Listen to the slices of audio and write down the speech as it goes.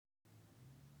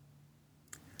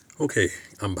Okay,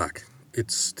 I'm back.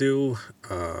 It's still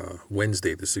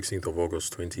Wednesday, the 16th of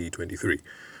August, 2023.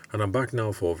 And I'm back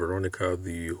now for Veronica,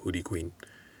 the Hoodie Queen.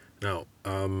 Now,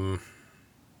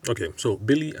 okay, so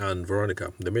Billy and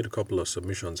Veronica, they made a couple of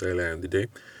submissions earlier in the day,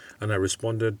 and I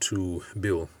responded to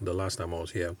Bill the last time I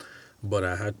was here, but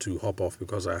I had to hop off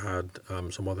because I had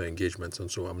some other engagements,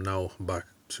 and so I'm now back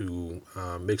to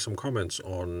make some comments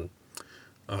on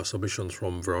submissions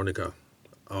from Veronica,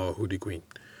 our Hoodie Queen.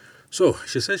 So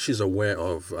she says she's aware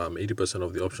of 80%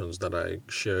 of the options that I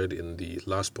shared in the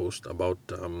last post about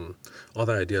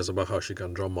other ideas about how she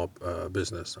can drum up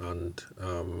business. And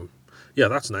yeah,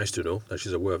 that's nice to know that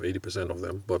she's aware of 80% of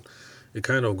them. But it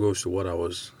kind of goes to what I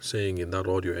was saying in that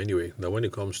audio anyway, that when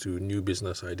it comes to new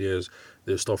business ideas,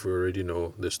 there's stuff we already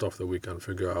know, there's stuff that we can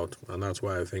figure out. And that's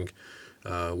why I think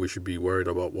we should be worried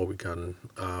about what we can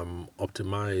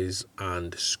optimize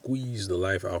and squeeze the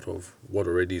life out of what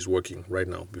already is working right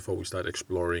now before we start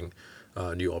exploring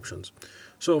new options.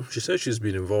 So she says she's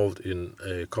been involved in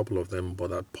a couple of them,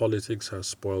 but that politics has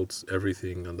spoiled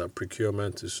everything and that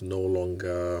procurement is no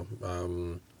longer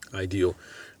ideal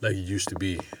like it used to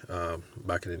be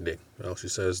back in the day. Well, she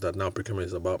says that now procurement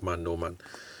is about man, no man.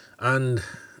 And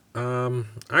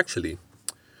actually,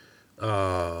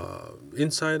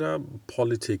 insider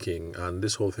politicking and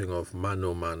this whole thing of man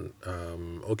no man.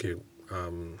 Okay,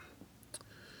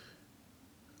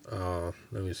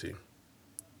 let me see.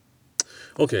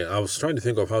 Okay, I was trying to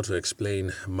think of how to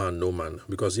explain man no man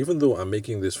because even though I'm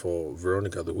making this for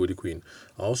Veronica, the Hoodie Queen,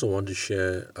 I also want to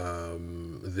share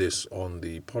this on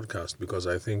the podcast because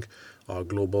I think our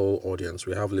global audience,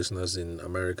 we have listeners in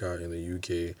America, in the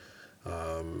UK,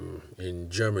 in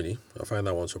Germany. I find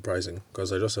that one surprising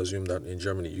because I just assume that in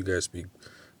Germany you guys speak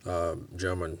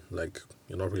German, like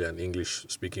you're not really an English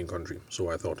speaking country. So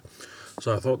I thought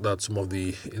that some of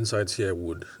the insights here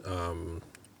would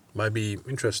might be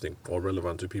interesting or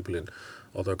relevant to people in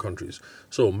other countries.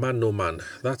 So man no man,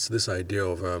 that's this idea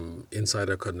of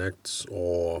insider connects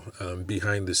or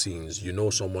behind the scenes. You know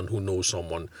someone who knows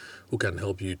someone who can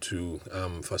help you to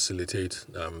facilitate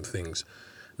things.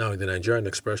 Now, in the Nigerian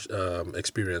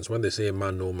experience, when they say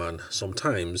man no man,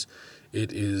 sometimes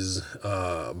it is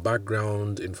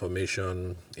background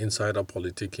information, insider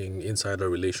politicking, insider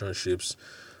relationships.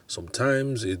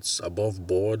 Sometimes it's above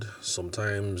board,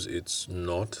 sometimes it's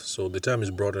not. So the term is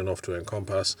broad enough to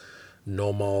encompass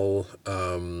normal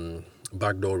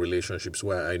backdoor relationships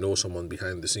where I know someone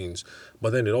behind the scenes.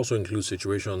 But then it also includes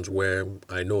situations where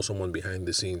I know someone behind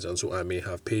the scenes, and so I may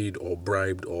have paid or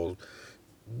bribed or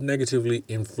negatively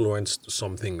influenced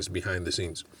some things behind the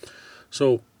scenes.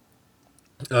 So,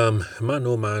 man,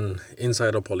 no man,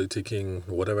 insider politicking,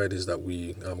 whatever it is that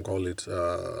we call it,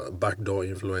 backdoor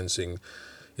influencing,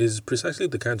 is precisely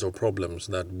the kinds of problems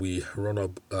that we run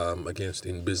up against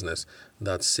in business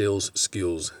that sales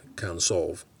skills can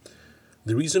solve.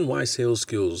 The reason why sales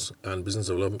skills and business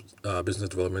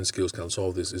development skills can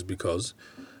solve this is because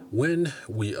when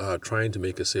we are trying to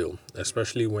make a sale,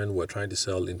 especially when we're trying to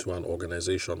sell into an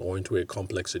organization or into a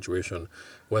complex situation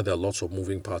where there are lots of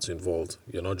moving parts involved,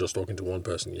 you're not just talking to one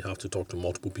person. You have to talk to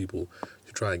multiple people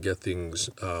to try and get things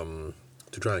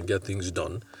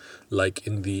done. Like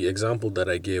in the example that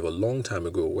I gave a long time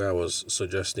ago, where I was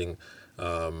suggesting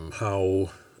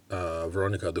how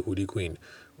Veronica, the Hoodie Queen,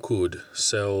 could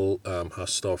sell her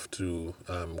stuff to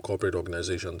corporate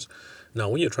organizations. Now,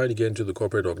 when you're trying to get into the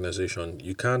corporate organization,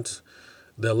 you can't.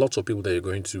 There are lots of people that you're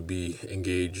going to be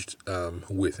engaged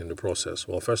with in the process.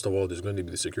 Well, first of all, there's going to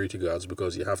be the security guards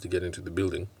because you have to get into the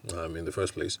building in the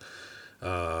first place.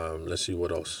 Let's see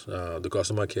what else. The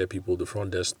customer care people, the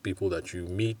front desk people that you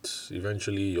meet.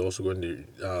 Eventually, you're also going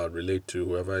to relate to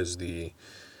whoever is the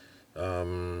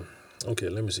okay,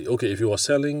 let me see. Okay, if you are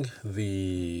selling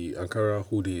the Ankara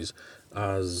hoodies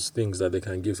as things that they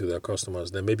can give to their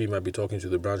customers, then maybe you might be talking to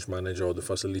the branch manager or the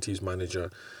facilities manager,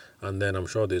 and then I'm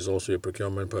sure there's also a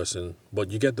procurement person.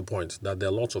 But you get the point that there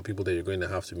are lots of people that you're going to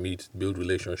have to meet, build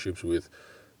relationships with,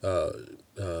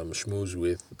 schmooze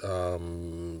with,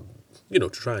 to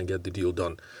try and get the deal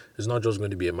done. It's not just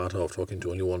going to be a matter of talking to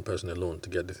only one person alone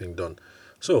to get the thing done.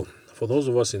 So, for those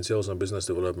of us in sales and business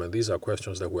development, these are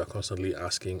questions that we're constantly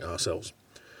asking ourselves.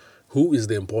 Who is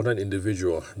the important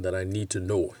individual that I need to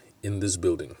know in this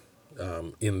building,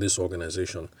 in this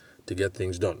organization, to get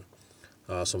things done?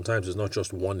 Sometimes it's not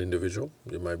just one individual,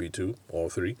 it might be two or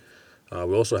three.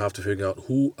 We also have to figure out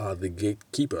who are the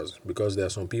gatekeepers because there are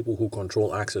some people who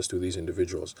control access to these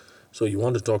individuals. So you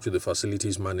want to talk to the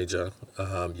facilities manager,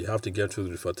 you have to get through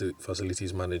the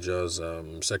facilities manager's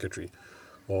secretary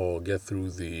or get through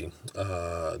their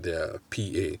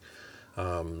PA.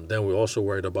 Then we're also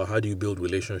worried about how do you build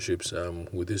relationships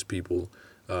with these people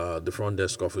the front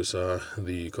desk officer,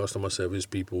 the customer service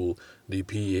people, the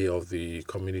PA of the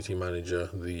community manager,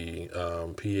 the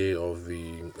PA of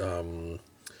the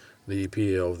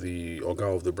PA of the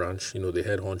Oga of the branch, the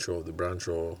head honcho of the branch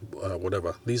or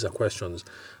whatever. These are questions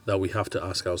that we have to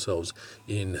ask ourselves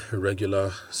in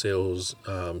regular sales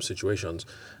situations.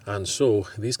 And so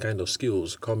these kind of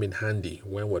skills come in handy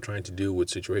when we're trying to deal with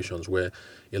situations where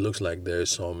it looks like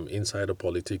there's some insider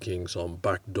politicking, some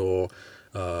backdoor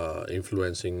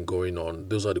influencing going on.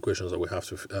 Those are the questions that we have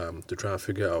to try and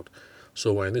figure out.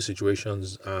 So we're in these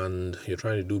situations and you're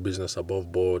trying to do business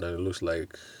above board and it looks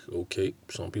like, okay,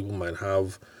 some people might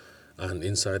have an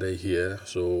insider here.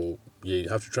 So you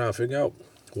have to try and figure out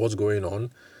what's going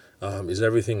on. Is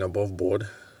everything above board?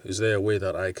 Is there a way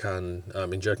that I can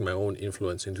inject my own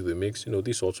influence into the mix?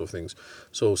 These sorts of things.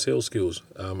 So sales skills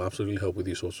absolutely help with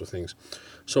these sorts of things.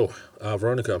 So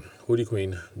Veronica, Hoodie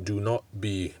Queen, do not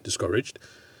be discouraged.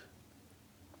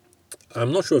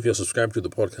 I'm not sure if you're subscribed to the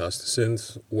podcast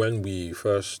since when we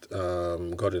first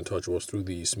got in touch was through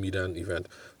the Smedan event.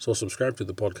 So subscribe to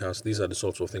the podcast. These are the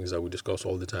sorts of things that we discuss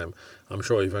all the time. I'm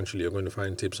sure eventually you're going to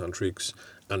find tips and tricks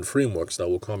and frameworks that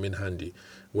will come in handy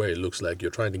where it looks like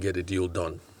you're trying to get a deal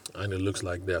done. And it looks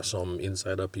like there are some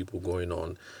insider people going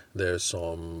on. There's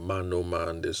some man no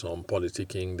man. There's some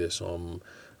politicking. There's some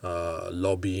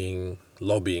lobbying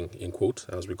in quote,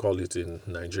 as we call it in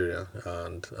Nigeria,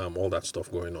 and all that stuff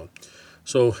going on.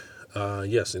 So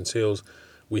yes, in sales,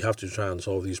 we have to try and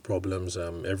solve these problems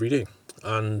every day.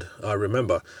 And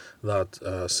remember that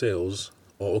sales,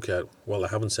 I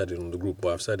haven't said it on the group,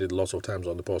 but I've said it lots of times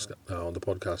on the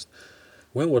podcast.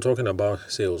 When we're talking about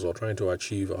sales or trying to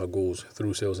achieve our goals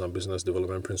through sales and business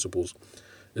development principles,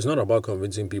 it's not about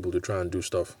convincing people to try and do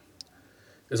stuff.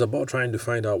 It's about trying to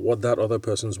find out what that other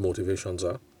person's motivations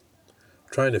are,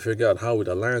 trying to figure out how it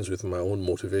aligns with my own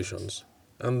motivations,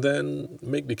 and then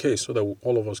make the case so that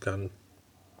all of us can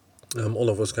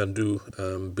do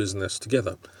business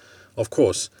together. Of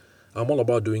course, I'm all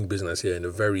about doing business here in a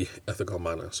very ethical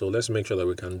manner. So let's make sure that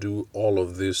we can do all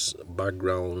of this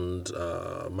background,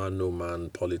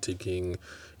 man-no-man, politicking,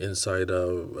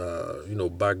 insider,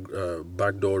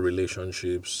 backdoor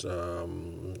relationships,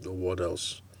 what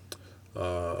else?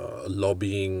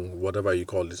 Lobbying, whatever you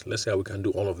call it. Let's say we can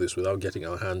do all of this without getting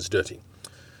our hands dirty.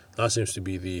 That seems to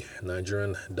be the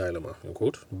Nigerian dilemma, in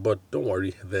quote. But don't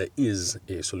worry, there is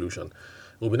a solution.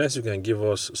 It would be nice if you can give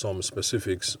us some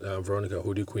specifics, Veronica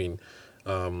Hoodie Queen,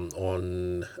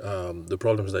 on the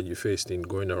problems that you faced in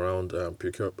going around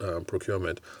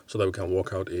procurement so that we can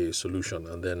work out a solution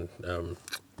and then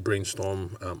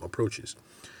brainstorm approaches.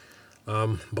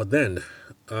 But then,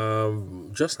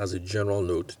 just as a general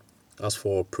note, as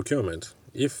for procurement,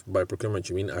 if by procurement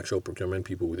you mean actual procurement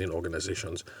people within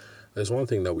organizations, there's one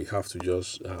thing that we have to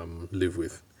just live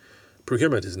with.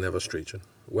 Procurement is never straight,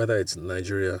 whether it's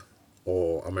Nigeria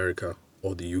or America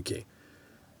or the UK.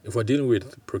 If we're dealing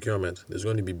with procurement, there's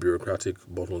going to be bureaucratic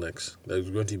bottlenecks. There's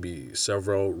going to be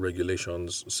several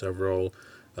regulations, several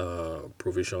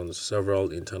provisions, several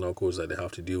internal codes that they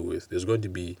have to deal with. There's going to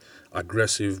be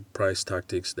aggressive price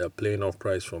tactics. They're playing off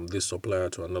price from this supplier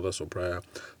to another supplier.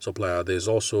 There's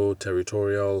also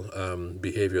territorial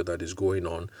behavior that is going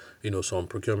on. Some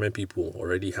procurement people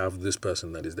already have this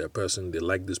person that is their person. They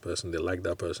like this person. They like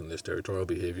that person. There's territorial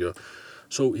behavior.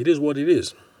 So it is what it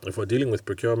is. If we're dealing with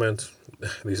procurement,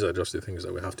 these are just the things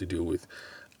that we have to deal with.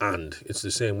 And it's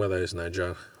the same whether it's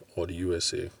Nigeria or the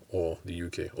USA or the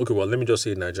UK. Okay, well, let me just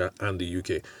say Nigeria and the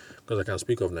UK, because I can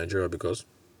speak of Nigeria because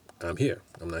I'm here.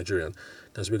 I'm Nigerian.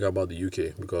 I can speak about the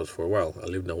UK because for a while I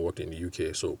lived and worked in the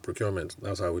UK. So procurement,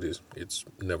 that's how it is. It's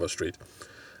never straight.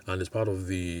 And it's part of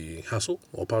the hassle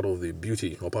or part of the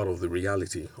beauty or part of the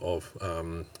reality of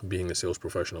being a sales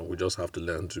professional. We just have to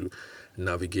learn to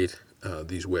navigate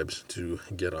these webs to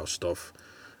get our stuff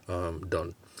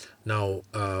done. Now,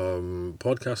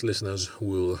 podcast listeners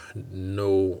will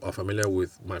are familiar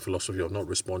with my philosophy of not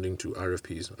responding to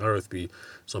RFPs. RFP,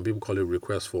 some people call it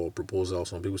request for proposal,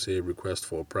 some people say request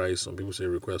for price, some people say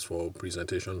request for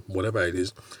presentation, whatever it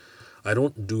is. I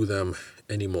don't do them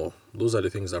anymore. Those are the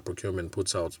things that procurement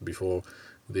puts out before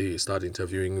they start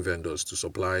interviewing vendors to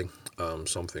supply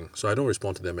something. So I don't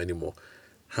respond to them anymore.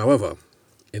 However,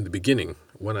 in the beginning,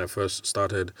 when I first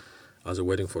started as a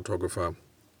wedding photographer,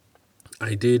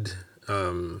 I did,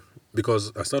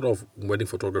 because I started off wedding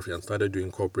photography and started doing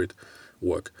corporate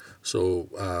work. So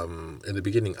in the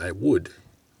beginning, I would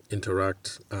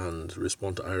interact and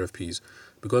respond to RFPs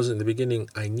because in the beginning,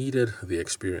 I needed the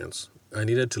experience. I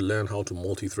needed to learn how to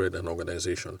multi-thread an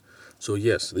organization. So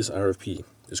yes, this RFP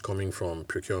is coming from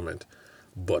procurement,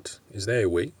 but is there a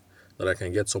way that I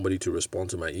can get somebody to respond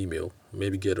to my email,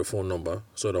 maybe get a phone number,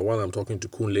 so that while I'm talking to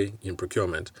Kunle in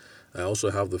procurement, I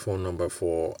also have the phone number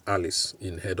for Alice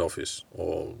in head office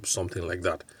or something like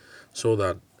that. So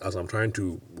that as I'm trying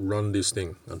to run this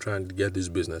thing, I'm trying to get this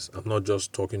business, I'm not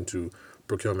just talking to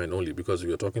procurement only, because if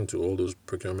you're talking to all those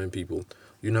procurement people,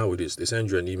 you know how it is. They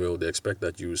send you an email, they expect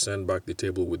that you send back the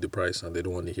table with the price, and they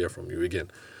don't want to hear from you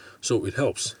again. So it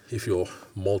helps if you're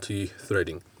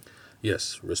multi-threading.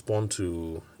 Yes, respond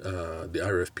to the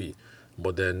RFP,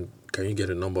 but then can you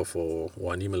get a number for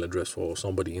or an email address for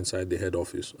somebody inside the head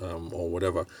office or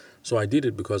whatever? So I did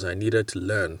it because I needed to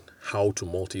learn how to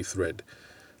multi-thread.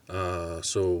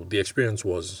 So the experience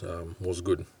was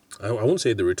good. I won't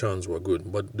say the returns were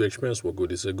good, but the experience were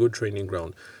good. It's a good training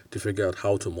ground to figure out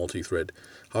how to multi-thread.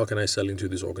 How can I sell into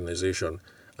this organization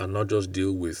and not just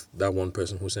deal with that one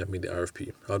person who sent me the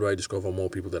RFP? How do I discover more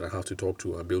people that I have to talk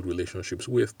to and build relationships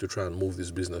with to try and move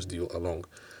this business deal along?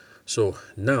 So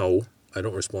now I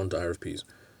don't respond to RFPs.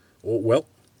 Oh, well,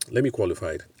 let me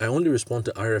qualify it. I only respond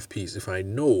to RFPs if I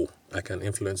know I can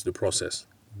influence the process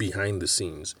behind the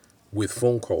scenes with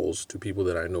phone calls to people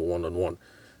that I know one on one.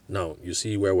 Now, you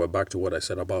see where we're back to what I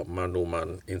said about man, no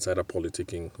man, insider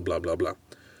politicking, blah, blah, blah.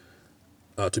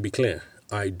 To be clear,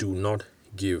 I do not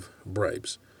give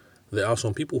bribes. There are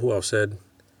some people who have said,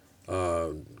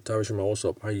 Tavishima, what's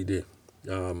up? How you doing?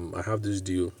 I have this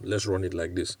deal. Let's run it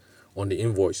like this. On the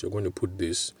invoice, you're going to put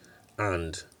this,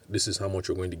 and this is how much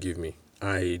you're going to give me.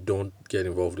 I don't get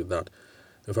involved with that.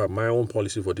 In fact, my own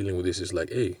policy for dealing with this is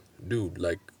like, hey, dude,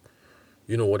 like,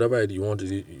 whatever you want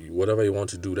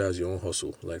to do, that's your own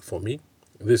hustle. Like for me,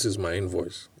 this is my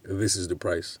invoice. This is the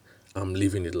price. I'm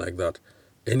leaving it like that.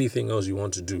 Anything else you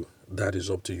want to do, that is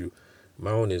up to you.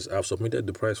 My own is I've submitted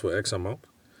the price for X amount.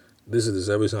 This is the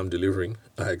service I'm delivering.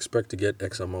 I expect to get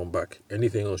X amount back.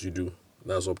 Anything else you do,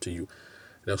 that's up to you.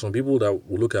 There are some people that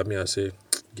will look at me and say,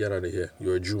 get out of here,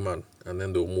 you're a Jew man, and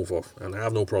then they'll move off. And I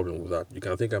have no problem with that. You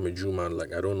can think I'm a Jew man,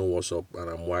 like I don't know what's up and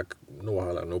I'm whack, no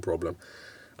wahala, no problem.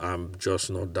 I'm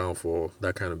just not down for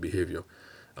that kind of behavior.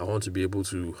 I want to be able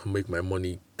to make my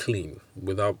money clean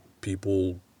without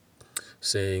people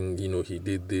saying, he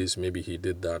did this, maybe he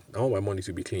did that. I want my money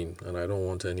to be clean, and I don't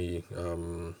want any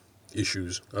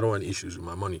issues. I don't want issues with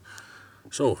my money.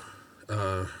 So,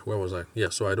 where was I? Yeah,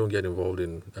 so I don't get involved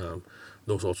in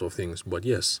those sorts of things. But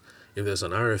yes, if there's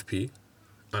an RFP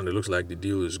and it looks like the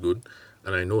deal is good,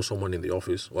 and I know someone in the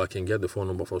office, or I can get the phone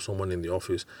number for someone in the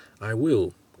office, I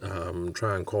will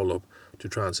try and call up to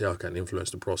try and see how I can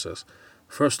influence the process.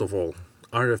 First of all,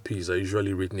 RFPs are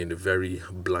usually written in a very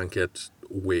blanket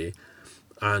way,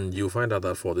 and you'll find out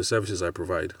that for the services I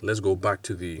provide, let's go back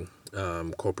to the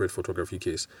corporate photography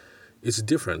case. It's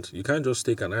different. You can't just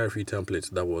take an RFP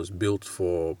template that was built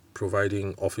for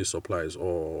providing office supplies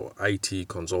or IT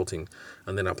consulting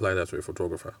and then apply that to a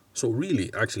photographer. So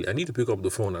really, actually, I need to pick up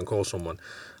the phone and call someone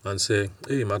and say,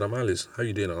 hey, Madam Alice, how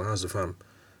you doing? How's the fam?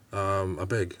 I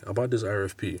beg, about this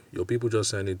RFP, your people just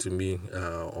sent it to me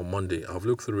on Monday. I've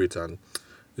looked through it and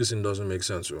this thing doesn't make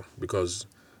sense, because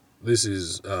this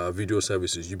is video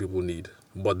services you people need.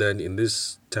 But then in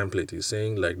this template, it's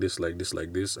saying like this, like this,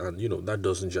 like this, and that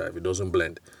doesn't jive. It doesn't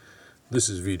blend. This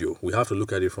is video. We have to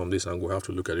look at it from this angle. We have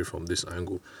to look at it from this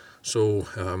angle. So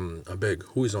I beg,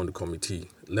 who is on the committee?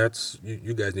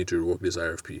 You guys need to rework this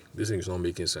RFP. This thing is not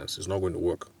making sense. It's not going to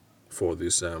work for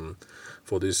this.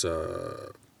 It's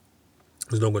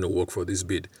not going to work for this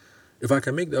bid. If I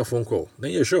can make that phone call,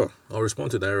 then yeah, sure, I'll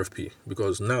respond to the RFP,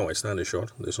 because now I stand a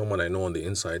shot. There's someone I know on the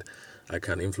inside. I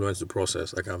can influence the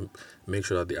process. I can make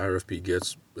sure that the RFP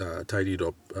gets tidied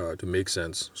up to make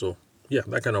sense. So yeah,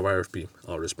 that kind of RFP,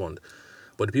 I'll respond.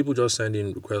 But the people just send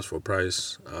in requests for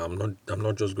price. I'm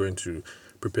not just going to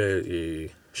prepare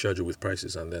a schedule with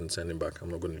prices and then send it back. I'm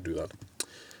not going to do that.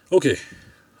 Okay.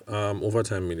 Over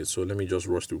 10 minutes, so let me just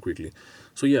rush through quickly.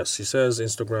 So yes, she says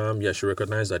Instagram, she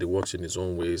recognized that it works in its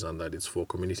own ways and that it's for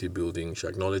community building. She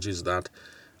acknowledges that,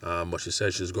 but she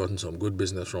says she's gotten some good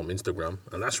business from Instagram,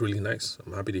 and that's really nice.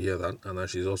 I'm happy to hear that. And that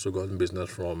she's also gotten business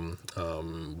from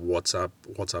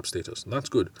WhatsApp status. That's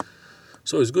good.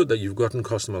 So it's good that you've gotten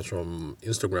customers from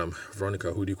Instagram,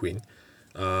 Veronica Hoodie Queen.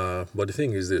 But the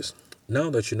thing is this: now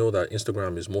that you know that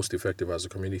Instagram is most effective as a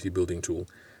community building tool,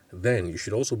 then you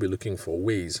should also be looking for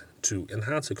ways to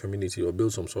enhance a community or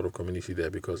build some sort of community there,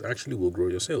 because actually will grow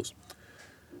your sales.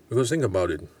 Because think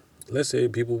about it. Let's say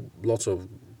lots of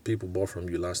people bought from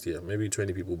you last year. Maybe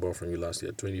 20 people bought from you last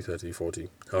year, 20, 30, 40.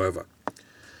 However,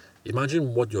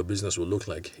 imagine what your business will look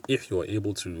like if you're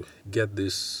able to get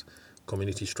this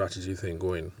community strategy thing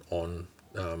going on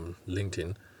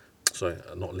LinkedIn. Sorry,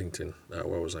 not LinkedIn.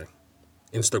 Where was I?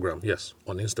 Instagram. Yes,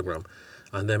 on Instagram.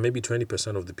 And then maybe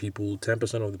 20% of the people,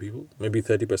 10% of the people, maybe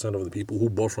 30% of the people who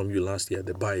bought from you last year,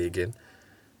 they buy again.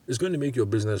 It's going to make your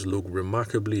business look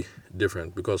remarkably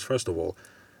different because, first of all,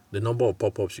 the number of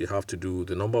pop-ups you have to do,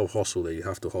 the number of hustle that you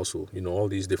have to hustle, all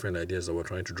these different ideas that we're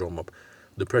trying to drum up,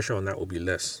 the pressure on that will be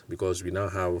less because we now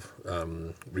have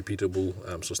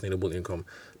repeatable, sustainable income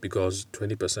because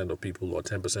 20% of people or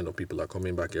 10% of people are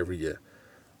coming back every year.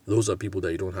 Those are people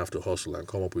that you don't have to hustle and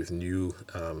come up with new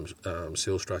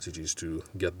sales strategies to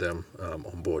get them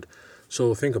on board.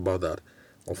 So think about that.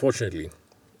 Unfortunately,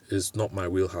 it's not my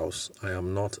wheelhouse. I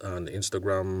am not an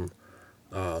Instagram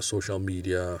social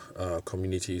media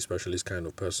community specialist kind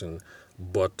of person,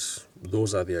 but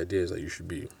those are the ideas that you should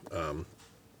be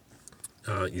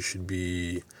you should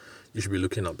be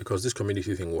looking at because this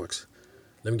community thing works.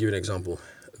 Let me give you an example.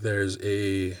 There's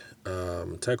a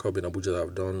tech hub in Abuja that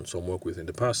I've done some work with in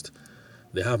the past.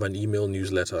 They have an email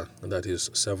newsletter that is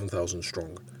 7,000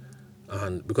 strong,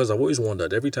 and because I've always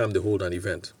wondered, every time they hold an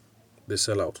event, they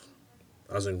sell out,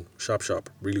 as in sharp,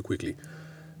 really quickly.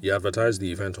 You advertise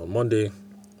the event on Monday,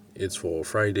 it's for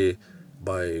Friday.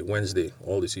 By Wednesday,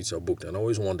 all the seats are booked. And I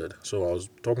always wondered. So I was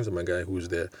talking to my guy who was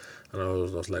there, and I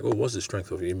was like, oh, what's the strength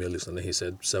of your email list? And then he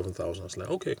said 7,000. I was like,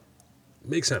 okay,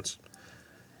 makes sense.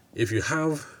 If you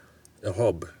have a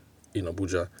hub in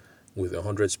Abuja with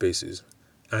 100 spaces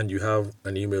and you have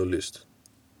an email list,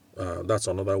 that's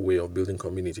another way of building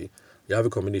community. You have a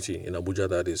community in Abuja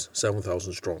that is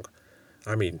 7,000 strong.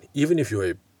 I mean, even if you're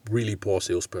a really poor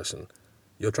salesperson,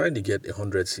 you're trying to get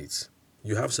 100 seats.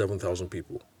 You have 7,000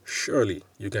 people. Surely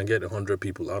you can get 100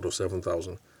 people out of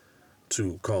 7,000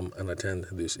 to come and attend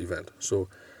this event. So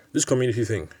this community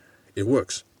thing, it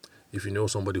works if you know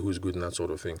somebody who's good in that sort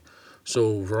of thing.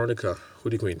 So Veronica,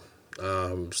 Hoodie Queen,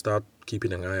 start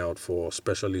keeping an eye out for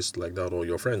specialists like that or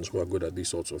your friends who are good at these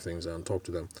sorts of things and talk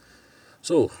to them.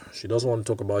 So she doesn't want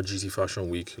to talk about GT Fashion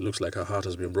Week. It looks like her heart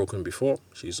has been broken before.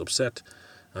 She's upset.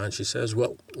 And she says,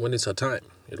 well, when it's her time,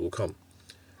 it will come.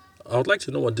 I would like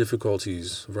to know what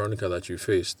difficulties, Veronica, that you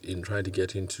faced in trying to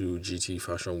get into GT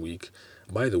Fashion Week.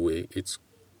 By the way, it's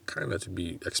kind of to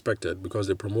be expected because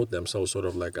they promote themselves sort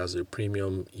of like as a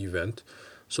premium event.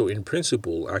 So in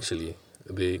principle, actually,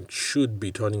 they should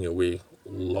be turning away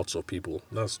lots of people.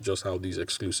 That's just how these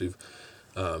exclusive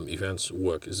events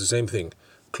work. It's the same thing.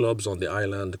 Clubs on the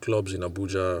island, clubs in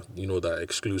Abuja, that are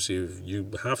exclusive. You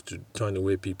have to turn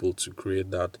away people to create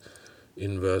that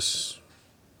inverse,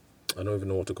 I don't even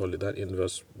know what to call it, that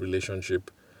inverse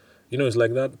relationship. It's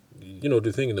like that,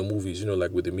 the thing in the movies,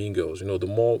 like with the mean girls, the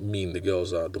more mean the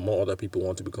girls are, the more other people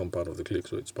want to become part of the clique.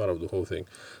 So it's part of the whole thing.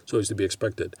 So it's to be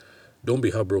expected. Don't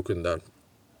be heartbroken that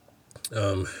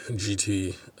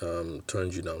GT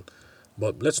turned you down.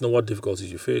 But let's know what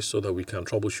difficulties you face so that we can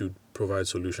troubleshoot, provide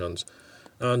solutions.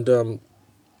 And the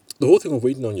whole thing of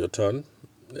waiting on your turn,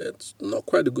 it's not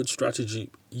quite a good strategy.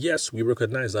 Yes, we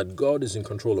recognize that God is in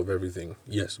control of everything.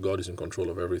 Yes, God is in control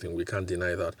of everything. We can't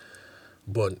deny that.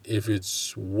 But if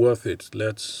it's worth it,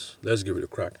 let's give it a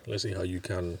crack. Let's see how you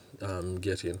can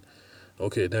get in.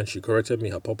 Okay, then she corrected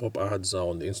me. Her pop-up ads are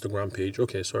on the Instagram page.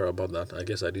 Okay, sorry about that. I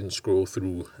guess I didn't scroll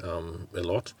through a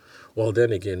lot. Well,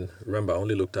 then again, remember, I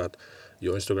only looked at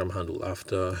your Instagram handle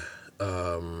after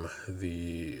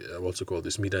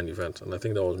this meet-and event. And I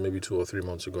think that was maybe 2 or 3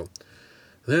 months ago.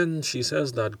 Then she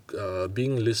says that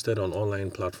being listed on online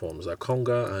platforms like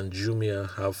Konga and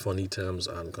Jumia have funny terms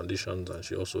and conditions, and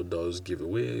she also does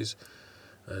giveaways.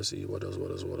 Let's see, what else?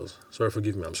 Sorry,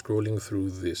 forgive me, I'm scrolling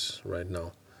through this right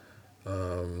now.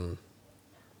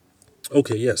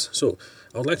 Okay, yes. So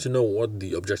I would like to know what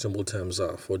the objectionable terms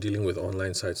are for dealing with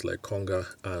online sites like Konga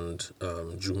and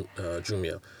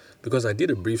Jumia, because I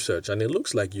did a brief search and it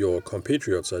looks like your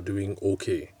compatriots are doing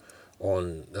okay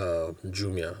on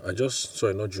Jumia. Not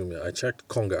Jumia. I checked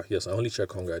Konga. Yes, I only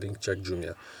checked Konga. I didn't check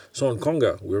Jumia. So on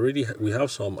Konga, we have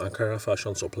some Ankara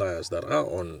fashion suppliers that are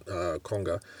on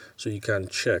Konga, so you can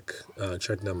check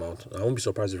them out. I won't be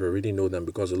surprised if you already know them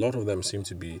because a lot of them seem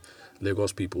to be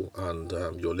Lagos people and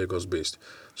you're Lagos based.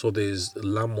 So there's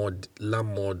Lamod.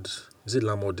 Is it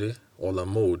Lamode or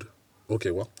Lamode? Okay,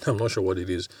 well, I'm not sure what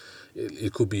it is.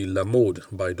 It could be Lamode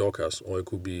by Dorcas or it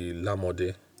could be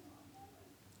Lamode.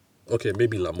 Okay,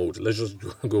 maybe Lamode. Let's just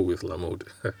go with Lamode.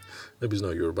 Maybe it's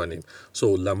not a Yoruba name.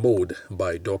 So Lamode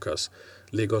by Dorcas,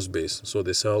 Lagos based. So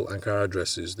they sell Ankara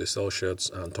dresses, they sell shirts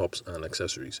and tops and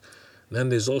accessories. Then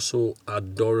there's also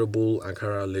Adorable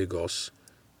Ankara.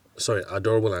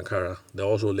 They're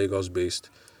also Lagos based.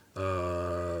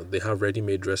 They have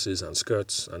ready-made dresses and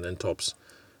skirts and then tops.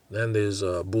 Then there's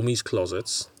Bumi's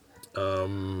Closets,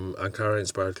 Ankara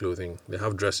inspired clothing. They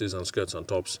have dresses and skirts and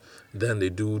tops. Then they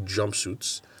do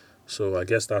jumpsuits. So I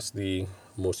guess that's the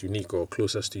most unique or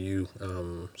closest to you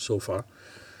so far.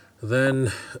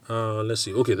 Then let's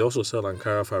see. Okay, they also sell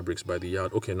Ankara fabrics by the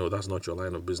yard. Okay, no, that's not your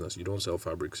line of business. You don't sell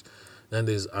fabrics. Then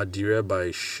there's Adire by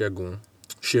Sheung,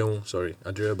 sorry,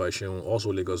 Adire by Sheung,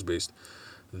 also Lagos based.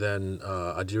 Then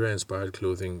Adira inspired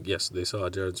clothing. Yes, they sell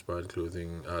Adira inspired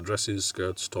clothing, dresses,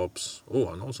 skirts, tops. Oh,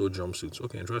 and also jumpsuits.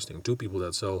 Okay, interesting. Two people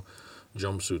that sell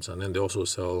jumpsuits, and then they also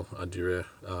sell Adira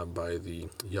by the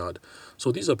yard.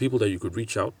 So these are people that you could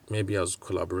reach out, maybe as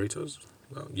collaborators.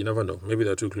 Well, you never know. Maybe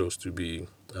they're too close to be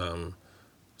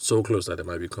so close that they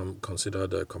might become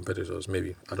considered competitors.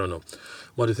 Maybe, I don't know.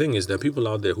 But the thing is, there are people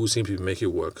out there who seem to make it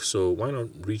work. So why not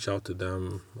reach out to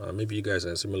them? Maybe you guys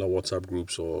are in similar WhatsApp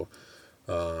groups or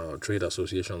trade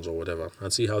associations or whatever,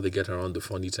 and see how they get around the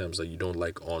funny terms that you don't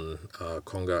like on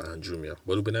Konga and Jumia.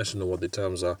 But it'll be nice to know what the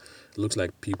terms are. It looks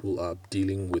like people are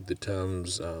dealing with the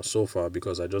terms so far,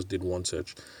 because I just did one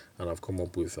search and I've come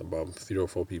up with about 3 or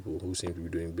 4 people who seem to be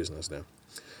doing business there.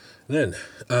 Then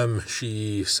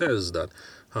she says that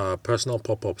personal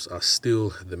pop-ups are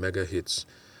still the mega hits,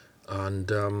 and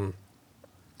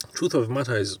truth of the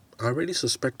matter is, I already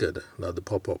suspected that the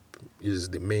pop-up is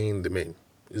the main,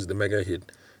 is the mega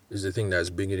hit, is the thing that's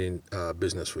bringing in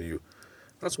business for you.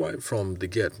 That's why from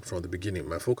the beginning,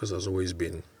 my focus has always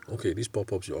been, okay, these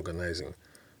pop-ups you're organizing,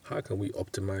 how can we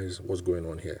optimize what's going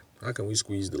on here? How can we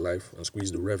squeeze the life and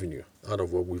squeeze the revenue out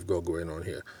of what we've got going on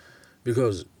here?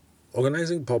 Because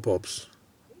organizing pop-ups,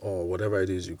 or whatever it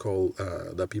is you call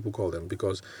that people call them,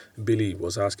 because Billy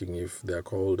was asking if they're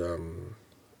called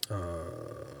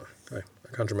I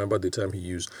can't remember the term he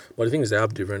used, but the thing is they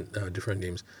have different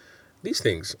names. These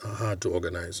things are hard to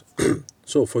organize.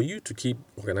 So for you to keep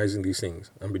organizing these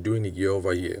things and be doing it year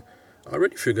over year, I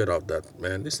already figured out that,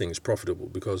 man, this thing is profitable,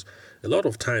 because a lot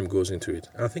of time goes into it.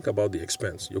 And think about the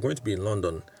expense. You're going to be in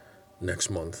London next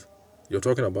month. You're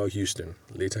talking about Houston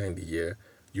later in the year.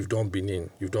 You've done Benin,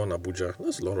 you've done Abuja.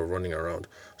 That's a lot of running around.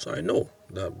 So I know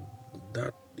that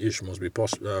ish must be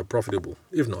profitable.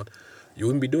 If not, you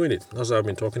wouldn't be doing it. That's why I've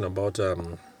been talking about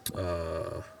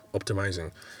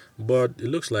optimizing. But it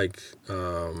looks like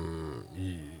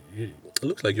it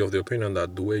looks like you have the opinion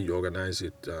that the way you organize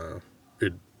it,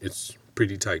 it's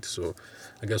pretty tight. So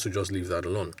I guess we'll just leave that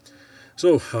alone.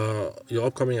 So your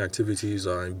upcoming activities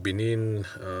are in Benin,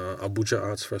 Abuja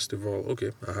Arts Festival.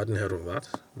 Okay, I hadn't heard of that,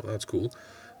 but that's cool.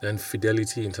 Then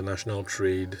Fidelity International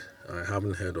Trade. I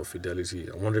haven't heard of Fidelity.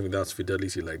 I'm wondering if that's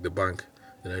Fidelity, like the bank,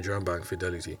 the Nigerian bank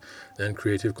Fidelity. Then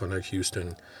Creative Connect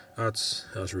Houston. That's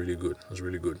really good. That's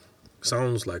really good.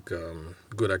 Sounds like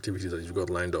good activities that you've got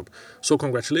lined up. So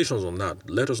congratulations on that.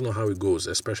 Let us know how it goes,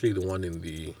 especially the one in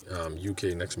the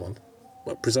UK next month.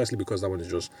 Well, precisely because that one is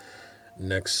just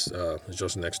it's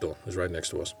just next door. It's right next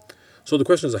to us. So the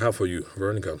questions I have for you,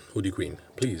 Veronica, Hoodie Queen,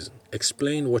 please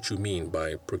explain what you mean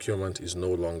by procurement is no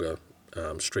longer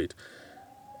straight.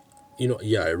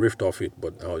 Yeah, I riffed off it,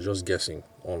 but I was just guessing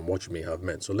on what you may have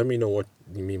meant. So let me know what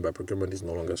you mean by procurement is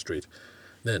no longer straight.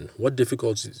 Then, what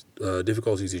difficulties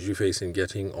did you face in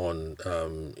getting on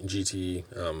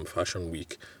GT Fashion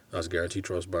Week as Guarantee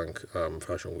Trust Bank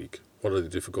Fashion Week? What are the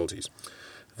difficulties?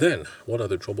 Then, what are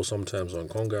the troublesome terms on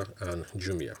Konga and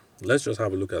Jumia? Let's just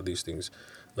have a look at these things.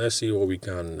 Let's see what we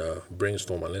can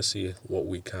brainstorm, and let's see what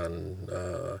we can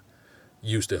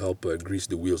use to help grease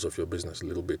the wheels of your business a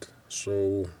little bit.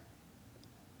 So,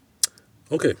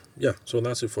 okay, yeah, so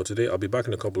that's it for today. I'll be back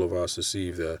in a couple of hours to see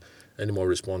if there are any more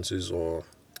responses, or,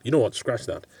 you know what, scratch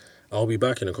that. I'll be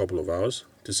back in a couple of hours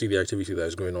to see the activity that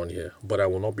is going on here, but I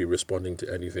will not be responding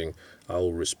to anything.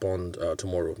 I'll respond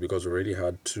tomorrow, because we already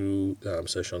had 2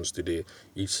 sessions today,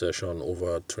 each session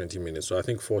over 20 minutes. So I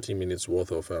think 40 minutes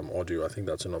worth of audio. I think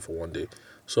that's enough for one day.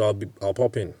 So I'll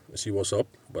pop in and see what's up,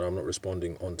 but I'm not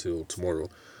responding until tomorrow.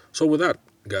 So with that,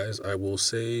 guys, I will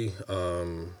say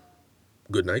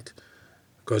good night,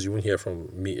 because you won't hear from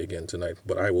me again tonight,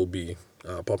 but I will be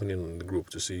popping in the group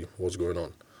to see what's going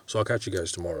on. So I'll catch you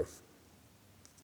guys tomorrow.